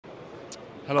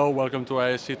Hello, welcome to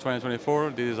ISE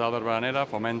 2024. This is Albert Baranera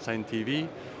from Ensign TV.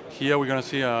 Here we're going to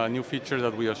see a new feature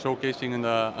that we are showcasing in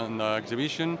the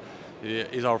exhibition.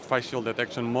 It is our facial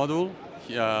detection module,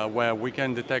 where we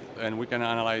can detect and we can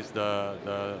analyze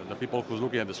the people who's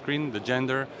looking at the screen, the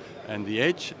gender and the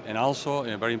age, and also,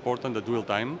 very important, the dwell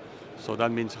time. So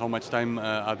that means how much time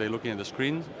are they looking at the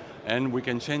screen, and we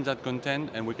can change that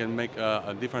content and we can make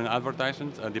different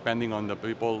advertisements depending on the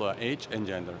people age and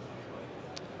gender.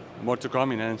 More to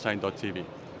come in ensign.tv.